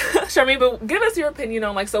that. Charmaine, but give us your opinion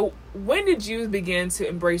on, so when did you begin to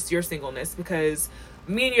embrace your singleness? Because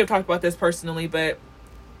me and you have talked about this personally, but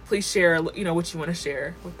please share, what you want to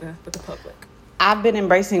share with the public. I've been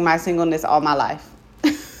embracing my singleness all my life.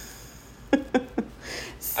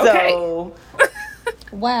 Okay.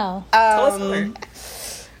 Wow. Tell us more.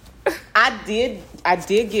 I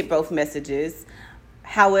did get both messages.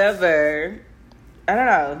 However, I don't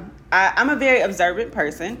know. I'm a very observant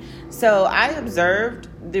person. So I observed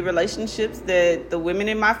the relationships that the women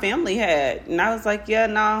in my family had. And I was like, yeah,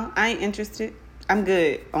 no, I ain't interested. I'm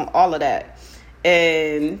good on all of that.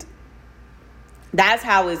 And that's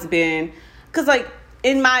how it's been. Because,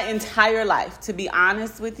 in my entire life, to be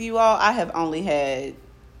honest with you all, I have only had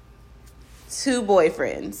 2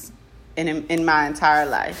 boyfriends in my entire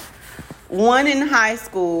life. One in high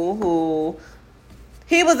school who...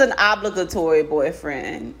 he was an obligatory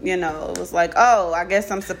boyfriend. It was like, oh, I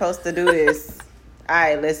guess I'm supposed to do this. All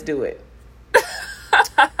right, let's do it.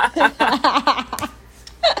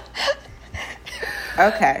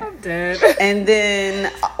 Okay. I'm dead. And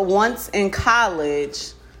then once in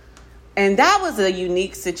college, and that was a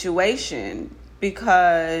unique situation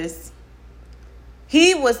because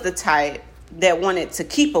he was the type that wanted to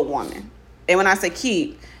keep a woman. And when I say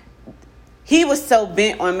keep, he was so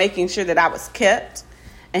bent on making sure that I was kept.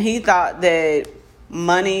 And he thought that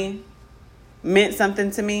money meant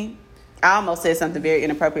something to me. I almost said something very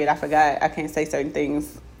inappropriate. I forgot. I can't say certain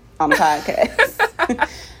things on the podcast.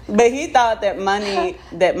 But he thought that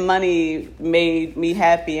money made me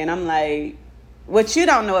happy. And I'm like, what you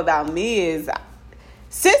don't know about me is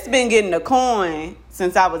sis been getting a coin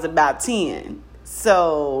since I was about 10.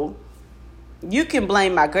 So you can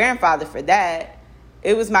blame my grandfather for that.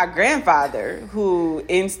 It was my grandfather who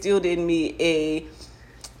instilled in me a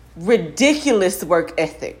ridiculous work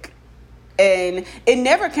ethic. And it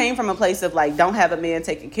never came from a place of don't have a man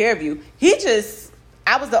taking care of you.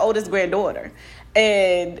 I was the oldest granddaughter.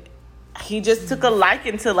 And he just took a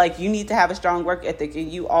liking to you need to have a strong work ethic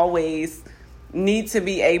and you always need to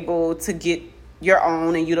be able to get your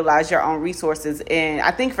own and utilize your own resources. And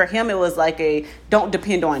I think for him, it was don't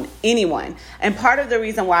depend on anyone. And part of the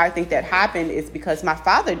reason why I think that happened is because my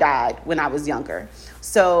father died when I was younger.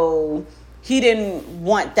 So he didn't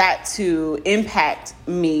want that to impact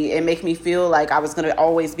me and make me feel like I was going to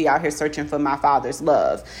always be out here searching for my father's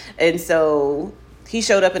love. And so he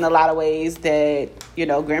showed up in a lot of ways that,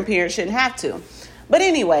 grandparents shouldn't have to. But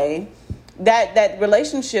anyway, that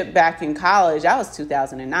relationship back in college, that was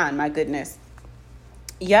 2009, my goodness.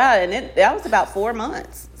 Yeah, and that was about 4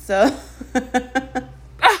 months. So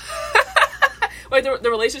Wait, the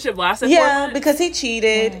relationship lasted 4 yeah, months? because he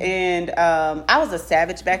cheated, and I was a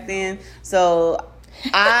savage back then. So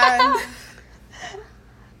I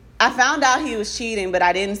found out he was cheating, but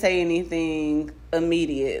I didn't say anything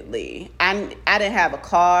immediately. I didn't have a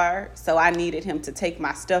car, so I needed him to take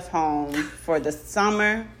my stuff home for the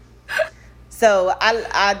summer. So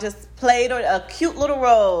I just played a cute little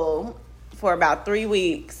role for about 3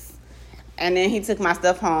 weeks. And then he took my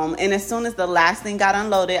stuff home. And as soon as the last thing got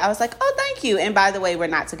unloaded, I was like, oh, thank you. And by the way, we're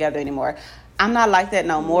not together anymore. I'm not like that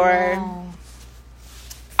no more. Wow.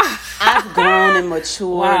 I've grown and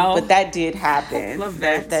matured, Wow. but that did happen. Love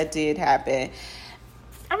that. That did happen.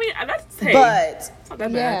 I mean, that's But it's not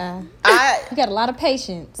that bad. Yeah. You got a lot of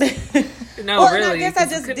patience. No, well, really. and I guess I 'cause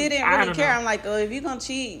just you couldn't- didn't I really don't care. know. I'm like, oh, if you're gonna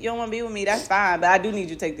cheat, you don't want to be with me, that's fine. But I do need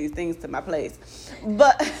you to take these things to my place.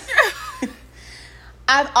 But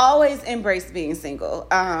I've always embraced being single.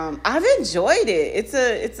 I've enjoyed it.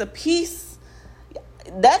 It's a peace.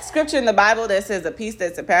 That scripture in the Bible that says a peace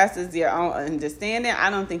that surpasses your own understanding, I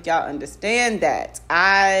don't think y'all understand that.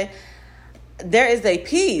 There is a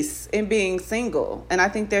peace in being single, and I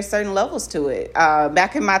think there's certain levels to it.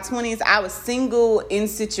 Back in my 20s, I was single in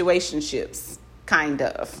situationships, kind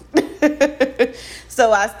of.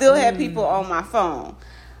 So I still had people on my phone.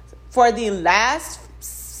 For the last,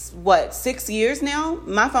 6 years now,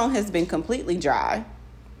 my phone has been completely dry.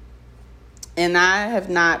 And I have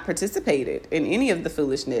not participated in any of the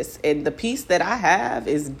foolishness. And the peace that I have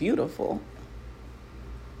is beautiful.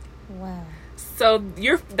 Wow. So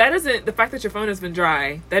that isn't the fact that your phone has been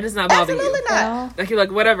dry. That does not bother Absolutely you. not. Well, Like you're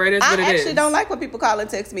like whatever it is. What I it is. actually don't like when people call and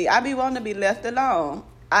text me. I be wanting to be left alone.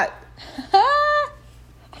 I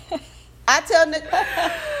tell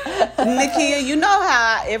Nakia, you know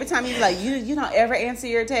how every time you like you don't ever answer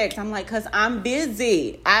your text. I'm like, cause I'm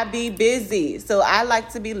busy. I be busy, so I like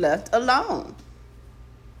to be left alone.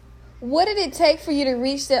 what did it take for you to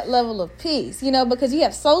reach that level of peace? You know, because you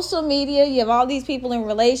have social media, you have all these people in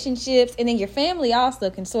relationships, and then your family also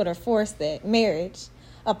can sort of force that marriage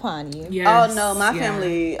upon you. Yes, Oh no, my yeah.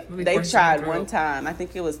 family, Really they force it tried down one your throat. time. I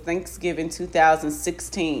think it was Thanksgiving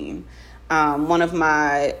 2016. One of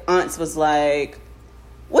my aunts was like,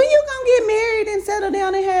 when you gonna get married and settle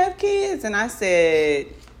down and have kids? And I said,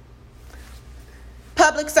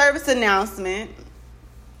 public service announcement.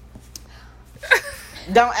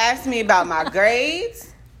 Don't ask me about my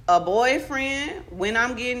grades, a boyfriend, when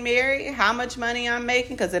I'm getting married, how much money I'm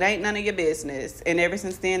making, because it ain't none of your business. And ever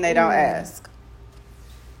since then, they don't ask.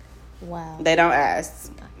 Wow. They don't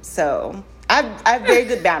ask. So I have very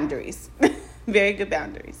good boundaries. Very good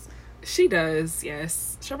boundaries. She does.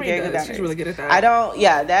 Yes, Charmaine Very good does. She's boundaries. really good at that. I don't.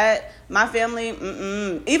 Yeah, that my family.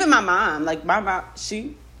 Even my mom. Like my mom.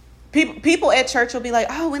 People at church will be like,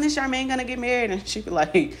 "Oh, when is Charmaine gonna get married?" And she be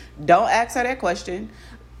like, "Don't ask her that question,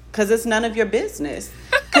 because it's none of your business."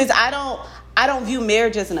 Because I don't view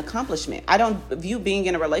marriage as an accomplishment. I don't view being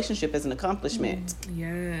in a relationship as an accomplishment.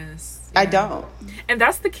 Yes. I Yeah. don't. And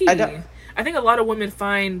that's the key. I don't. I think a lot of women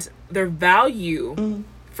find their value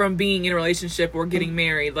from being in a relationship or getting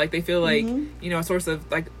married. Like they feel like, a source of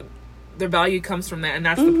like their value comes from that, and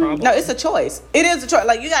that's the problem. No, it's a choice. It is a choice.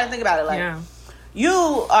 Like you got to think about it. Like yeah. you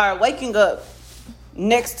are waking up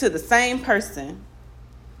next to the same person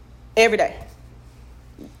every day.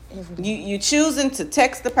 You choosing to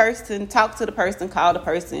text the person, talk to the person, call the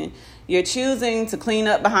person. You're choosing to clean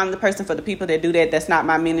up behind the person. For the people that do that, that's not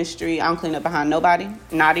my ministry. I don't clean up behind nobody.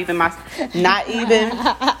 Not even my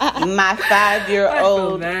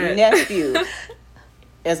 5-year-old I feel that. nephew.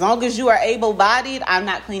 As long as you are able-bodied, I'm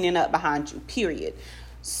not cleaning up behind you, period.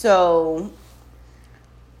 So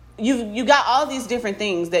you got all these different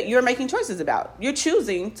things that you're making choices about. You're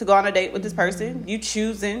choosing to go on a date with this person. You're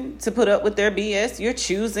choosing to put up with their BS. You're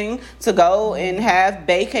choosing to go and have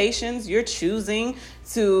vacations. You're choosing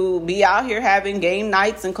to be out here having game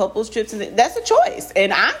nights and couples trips. And that's a choice.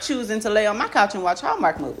 And I'm choosing to lay on my couch and watch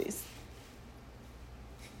Hallmark movies.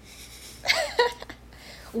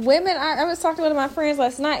 Women, I was talking to one of my friends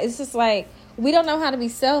last night. It's just like, we don't know how to be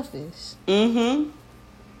selfish. Mm-hmm.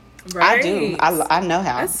 Right. I do. I know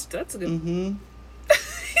how. That's a good. Mm-hmm.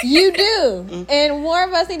 You do. And more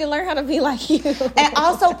of us need to learn how to be like you. And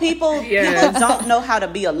also people Yes. don't know how to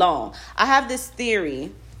be alone. I have this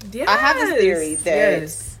theory. Yes. I have this theory that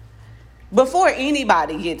yes. before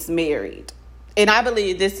anybody gets married, and I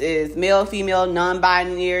believe this is male, female,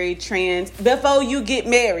 non-binary, trans, before you get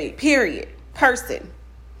married, period, person,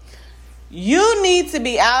 you need to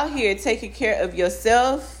be out here taking care of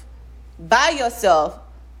yourself by yourself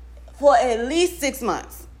for at least 6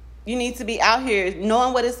 months. You need to be out here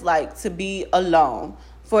knowing what it's like to be alone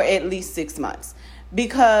for at least 6 months,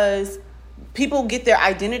 because people get their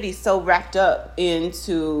identity so wrapped up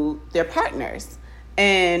into their partners.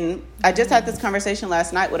 And I just had this conversation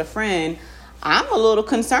last night with a friend. I'm a little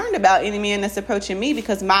concerned about any man that's approaching me,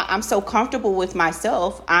 because I'm so comfortable with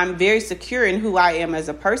myself. I'm very secure in who I am as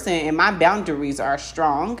a person, and my boundaries are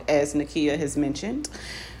strong, as Nakia has mentioned.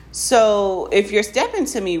 So if you're stepping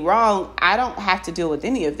to me wrong, I don't have to deal with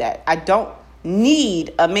any of that. I don't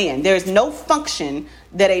need a man. There's no function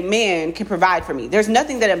that a man can provide for me. There's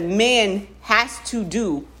nothing that a man has to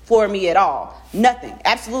do for me at all. Nothing.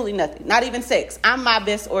 Absolutely nothing. Not even sex. I'm my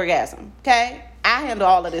best orgasm. Okay? I handle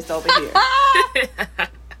all of this over here.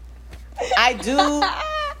 I do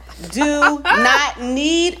not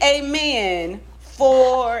need a man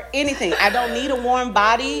for anything. I don't need a warm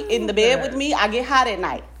body in the bed with me. I get hot at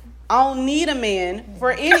night. I don't need a man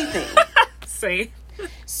for anything. See?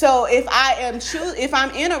 So if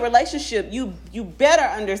I'm in a relationship, you better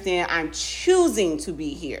understand I'm choosing to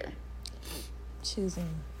be here.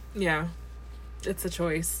 Choosing. Yeah. It's a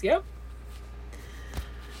choice. Yep.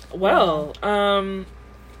 Well,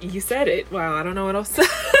 you said it. Wow, I don't know what else.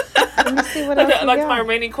 Let me see what else you like got. my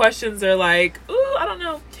remaining questions are like, ooh, I don't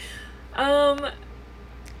know.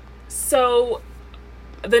 So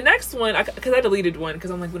the next one, because I deleted one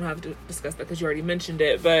because I'm like, we don't have to discuss that because you already mentioned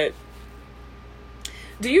it. But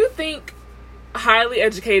do you think highly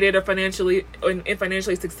educated or financially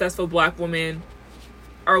successful Black women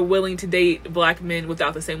are willing to date Black men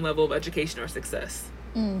without the same level of education or success?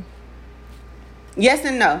 Yes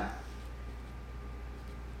and no.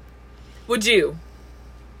 Would you?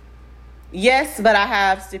 Yes, but I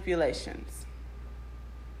have stipulations.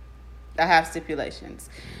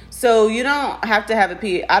 So you don't have to have a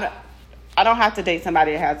PhD. I don't have to date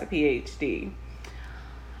somebody that has a PhD.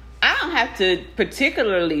 I don't have to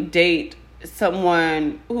particularly date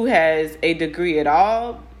someone who has a degree at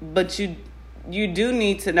all, but you do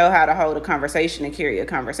need to know how to hold a conversation and carry a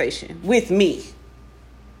conversation with me.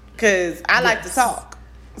 Because I like to talk.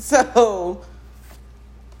 So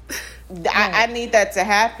I need that to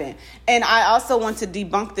happen. And I also want to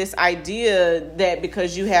debunk this idea that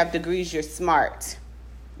because you have degrees, you're smart.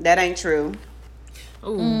 That ain't true.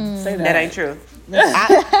 Ooh, say that. That ain't true.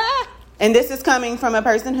 And this is coming from a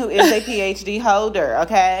person who is a PhD holder,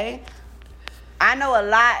 okay? I know a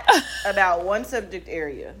lot about one subject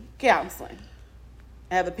area, counseling.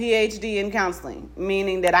 I have a PhD in counseling,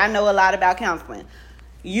 meaning that I know a lot about counseling.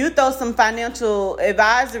 You throw some financial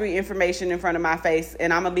advisory information in front of my face,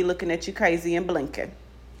 and I'm going to be looking at you crazy and blinking.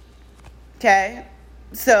 Okay?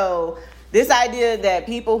 So this idea that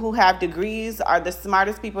people who have degrees are the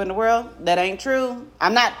smartest people in the world, that ain't true.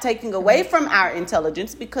 I'm not taking away from our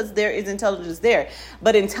intelligence because there is intelligence there.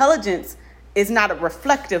 But intelligence is not a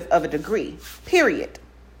reflective of a degree, period.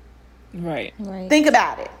 Right. Think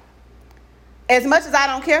about it. As much as I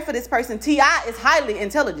don't care for this person, T.I. is highly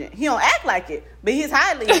intelligent. He don't act like it, but he's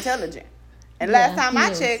highly intelligent. And last time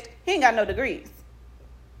I checked, he ain't got no degrees.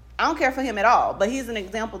 I don't care for him at all, but he's an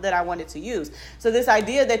example that I wanted to use. So this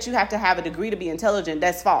idea that you have to have a degree to be intelligent,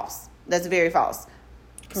 that's false. That's very false.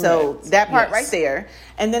 Correct. So that part right there.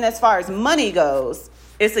 And then as far as money goes,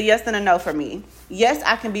 it's a yes and a no for me. Yes,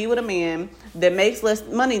 I can be with a man that makes less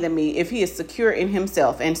money than me if he is secure in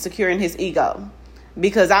himself and secure in his ego.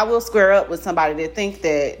 Because I will square up with somebody that think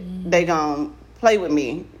that they gonna play with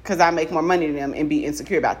me because I make more money than them and be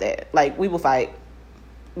insecure about that. Like, we will fight.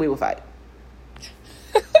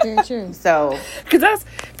 Very true. So,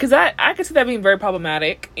 because I could see that being very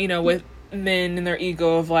problematic, with men and their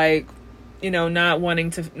ego of like, not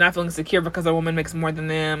feeling secure because a woman makes more than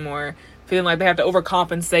them, or feeling like they have to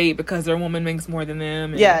overcompensate because their woman makes more than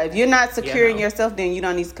them. Yeah, if you're not secure in yourself, then you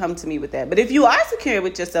don't need to come to me with that. But if you are secure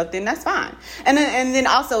with yourself, then that's fine. And then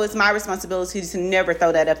also it's my responsibility to never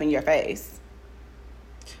throw that up in your face.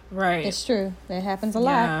 Right. It's true. That happens a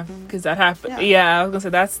lot. Yeah, because that happens. Yeah, I was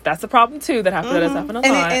gonna say that's a problem too. That happens. That has happened a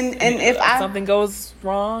lot. And if something goes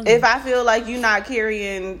wrong, if I feel like you're not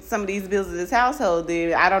carrying some of these bills of this household,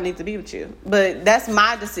 then I don't need to be with you. But that's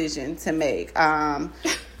my decision to make.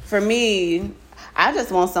 For me, I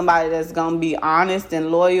just want somebody that's gonna be honest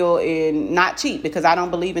and loyal and not cheat, because I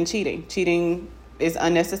don't believe in cheating. Cheating is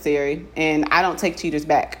unnecessary, and I don't take cheaters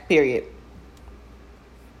back. Period.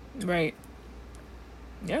 Right.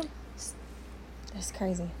 Yeah. That's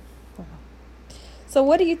crazy. Wow. So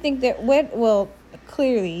what do you think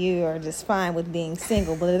clearly you are just fine with being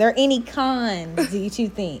single, but are there any cons do you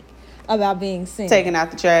think about being single? Taking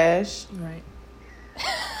out the trash. Right.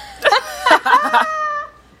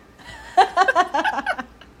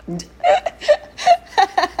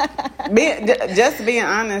 Just being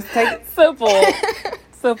honest.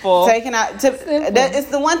 Simple. Taking out. It's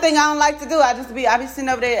the one thing I don't like to do. I be sitting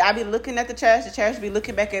over there. I be looking at the trash be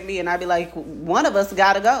looking back at me, and I be like, one of us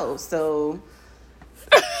gotta go. So.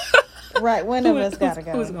 Right, one of us gotta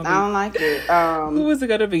go. I don't like it. Who is it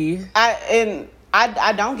gonna be?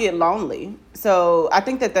 I don't get lonely. So I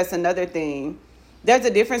think that's another thing. There's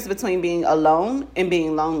a difference between being alone and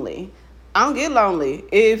being lonely. I don't get lonely.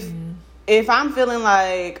 If I'm feeling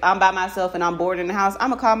like I'm by myself and I'm bored in the house,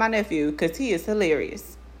 I'm going to call my nephew because he is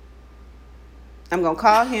hilarious. I'm going to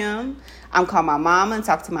call him. I'm going to call my mama and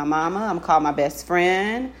talk to my mama. I'm going to call my best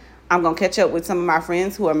friend. I'm going to catch up with some of my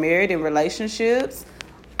friends who are married in relationships.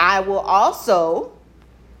 I will also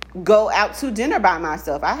go out to dinner by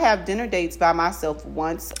myself. I have dinner dates by myself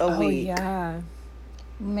once a week. Yeah.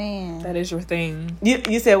 Man. That is your thing.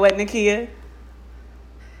 You said what, Nakia?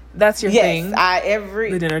 That's your thing.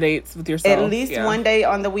 Yes, the dinner dates with yourself. At least one day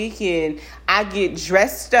on the weekend, I get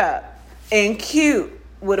dressed up and cute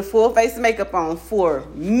with a full face of makeup on for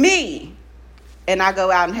me. And I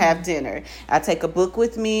go out and have dinner. I take a book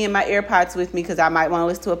with me and my AirPods with me because I might want to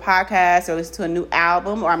listen to a podcast or listen to a new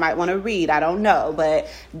album, or I might want to read. I don't know, but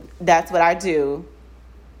that's what I do.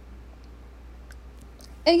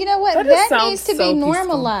 And you know what? That needs to be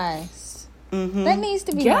normalized. Mm-hmm. That needs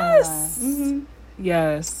to be normalized. Mm-hmm.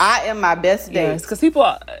 Yes. I am my best day. Yes, because people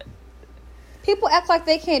act like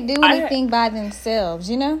they can't do anything by themselves,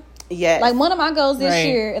 you know? Yes. Like, one of my goals this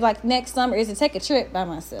year, like next summer, is to take a trip by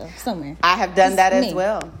myself somewhere. I have done that as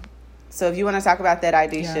well. So if you want to talk about that,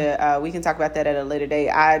 Idisha, we can talk about that at a later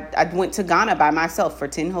date. I went to Ghana by myself for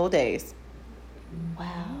 10 whole days.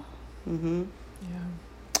 Wow. Mm-hmm.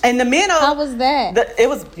 And the men over, how was that? It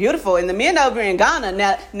was beautiful. And the men over in Ghana,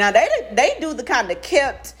 now they do the kind of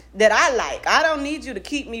kept that I like. I don't need you to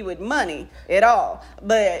keep me with money at all.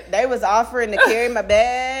 But they was offering to carry my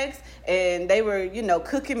bags, and they were,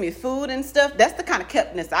 cooking me food and stuff. That's the kind of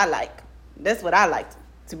keptness I like. That's what I like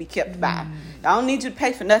to be kept by. I don't need you to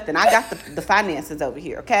pay for nothing. I got the finances over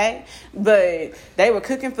here, okay? But they were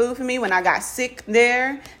cooking food for me when I got sick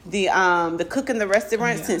there. The cook in the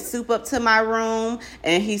restaurant sent soup up to my room,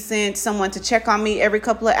 and he sent someone to check on me every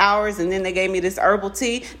couple of hours, and then they gave me this herbal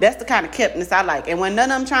tea. That's the kind of keptness I like. And when none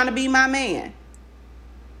of them trying to be my man.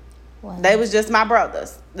 Wow. They was just my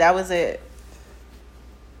brothers. That was it.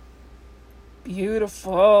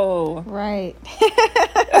 Beautiful. Right.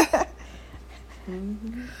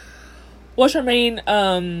 Mm-hmm. Well,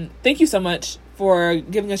 Charmaine, thank you so much for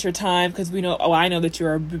giving us your time, because I know that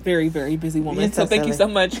you're a very, very busy woman. So thank you so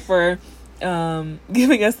much for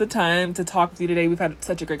giving us the time to talk to you today. We've had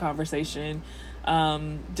such a great conversation,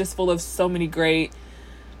 just full of so many great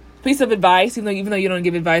pieces of advice, even though you don't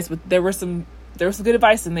give advice, but there was some good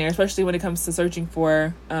advice in there, especially when it comes to searching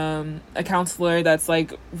for a counselor that's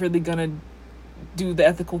like really gonna do the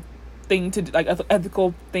ethical thing, to like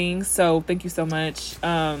ethical things. So thank you so much.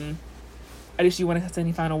 I guess you want to say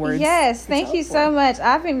any final words? Yes, thank you so much.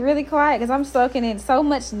 I've been really quiet because I'm soaking in so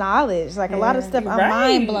much knowledge. Like a lot of stuff, I'm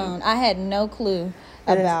mind blown. I had no clue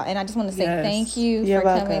about, and I just want to say thank you for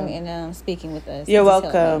coming and speaking with us. You're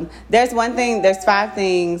welcome. There's 5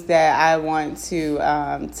 things that I want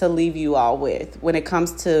to leave you all with when it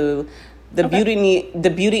comes to the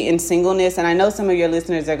beauty in singleness. And I know some of your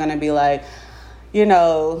listeners are going to be like,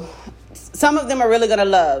 some of them are really going to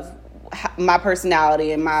love my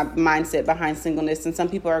personality and my mindset behind singleness, and some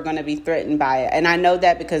people are going to be threatened by it. And I know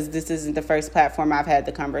that because this isn't the first platform I've had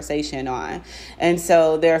the conversation on. And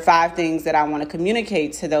so there are 5 things that I want to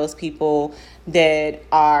communicate to those people that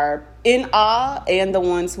are in awe and the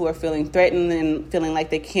ones who are feeling threatened and feeling like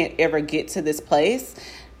they can't ever get to this place.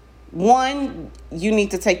 1, you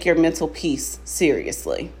need to take your mental peace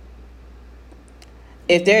seriously.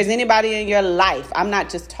 If there's anybody in your life, I'm not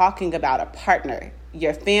just talking about a partner,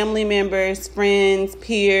 your family members, friends,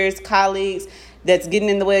 peers, colleagues, that's getting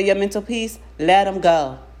in the way of your mental peace, let them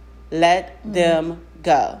go. Let them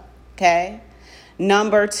go. Okay?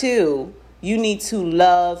 Number 2, you need to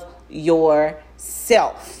love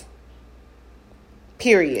yourself.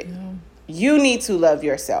 Period. Yeah. You need to love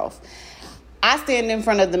yourself. I stand in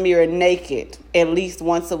front of the mirror naked at least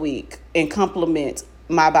once a week and compliment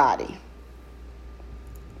my body.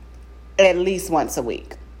 At least once a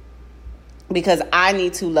week. Because I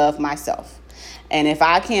need to love myself. And if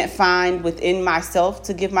I can't find within myself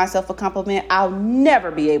to give myself a compliment, I'll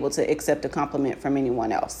never be able to accept a compliment from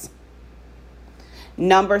anyone else.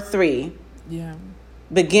 Number 3,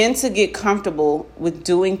 begin to get comfortable with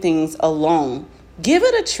doing things alone. Give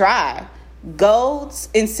it a try. Go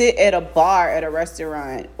and sit at a bar at a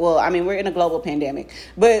restaurant. Well, I mean, we're in a global pandemic,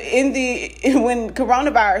 but when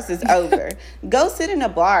coronavirus is over, go sit in a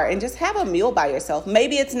bar and just have a meal by yourself.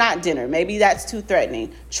 Maybe it's not dinner. Maybe that's too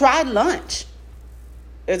threatening. Try lunch.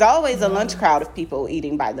 There's always a lunch crowd of people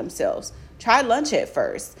eating by themselves. Try lunch at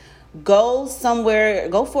first. Go somewhere.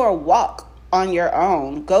 Go for a walk on your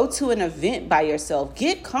own. Go to an event by yourself.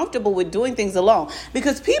 Get comfortable with doing things alone,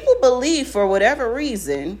 because people believe for whatever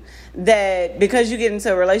reason that because you get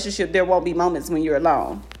into a relationship, there won't be moments when you're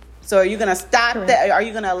alone. So are you going to stop that? Are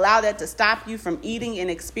you going to allow that to stop you from eating and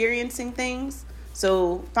experiencing things?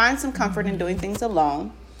 So find some comfort in doing things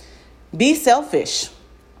alone. Be selfish.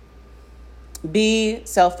 Be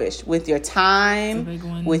selfish with your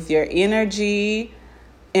time, with your energy,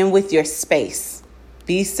 and with your space.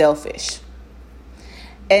 Be selfish.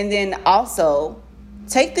 And then also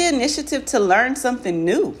take the initiative to learn something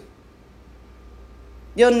new.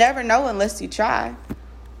 You'll never know unless you try.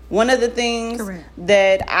 One of the things Correct.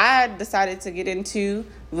 that I decided to get into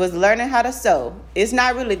was learning how to sew. It's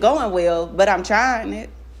not really going well, but I'm trying it.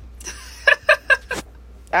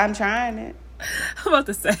 I'm trying it. I'm about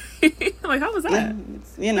to say, like, how was that?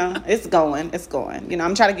 You know, it's going. You know,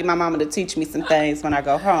 I'm trying to get my mama to teach me some things when I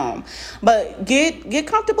go home. But get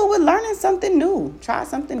comfortable with learning something new. Try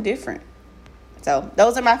something different. So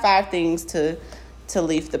those are my 5 things to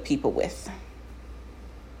leave the people with.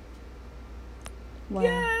 Wow.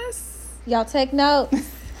 Yes. Y'all take notes.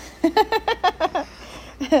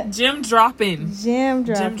 Gym dropping. Gym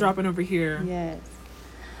Dropping over here. Yes.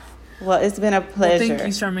 Well, it's been a Well, pleasure. thank you,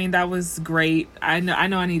 Charmaine. That was great. I know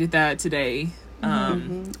I needed that today.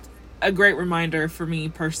 A great reminder for me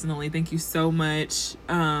personally. Thank you so much.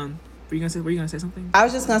 Were you gonna say something? I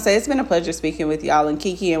was just gonna say it's been a pleasure speaking with y'all and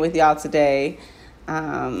kikiing with y'all today.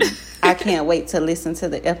 I can't wait to listen to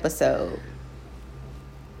the episode.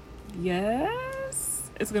 Yes,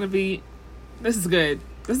 it's gonna be. This is good.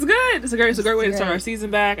 It's a great way to start our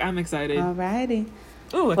season back. I'm excited. Alrighty.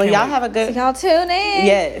 Ooh, Well, y'all have a good. Y'all tune in.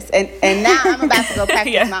 Yes, and now I'm about to go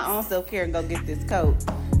practice Yes. my own self-care and go get this coat.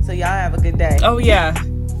 So y'all have a good day. Oh yeah.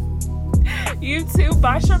 You too.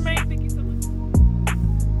 Bye, Charmaine. Thank you so much.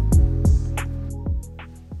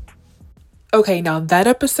 Okay, now that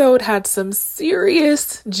episode had some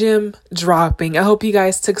serious gym dropping. I hope you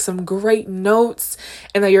guys took some great notes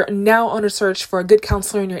and that you're now on a search for a good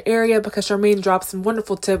counselor in your area, because Charmaine dropped some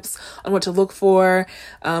wonderful tips on what to look for,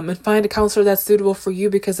 and find a counselor that's suitable for you,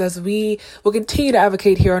 because as we will continue to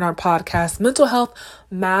advocate here on our podcast, mental health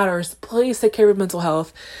matters. Please take care of your mental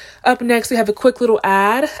health. Up next, we have a quick little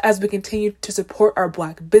ad as we continue to support our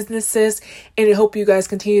Black businesses. And I hope you guys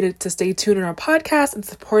continue to stay tuned on our podcast and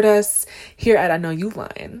support us here at I Know You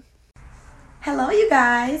Lying. Hello, you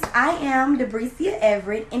guys. I am Debricia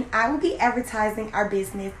Everett, and I will be advertising our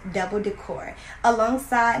business, Double Decor,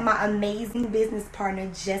 alongside my amazing business partner,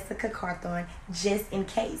 Jessica Carthorne, just in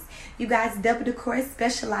case. You guys, Double Decor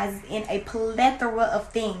specializes in a plethora of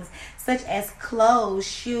things, such as clothes,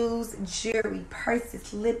 shoes, jewelry,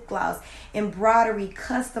 purses, lip gloss, embroidery,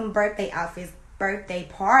 custom birthday outfits, birthday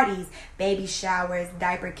parties, baby showers,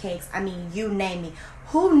 diaper cakes, I mean, you name it.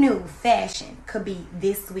 Who knew fashion could be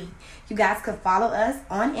this sweet? You guys could follow us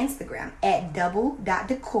on Instagram at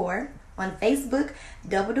double.decor, on Facebook,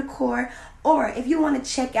 Double Decor, or if you want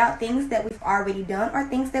to check out things that we've already done or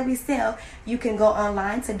things that we sell, you can go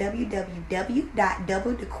online to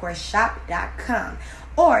www.doubledecorshop.com.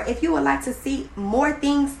 Or if you would like to see more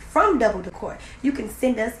things from Double Decor, you can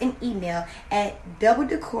send us an email at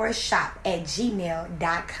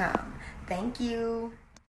doubledecorshop@gmail.com. Thank you.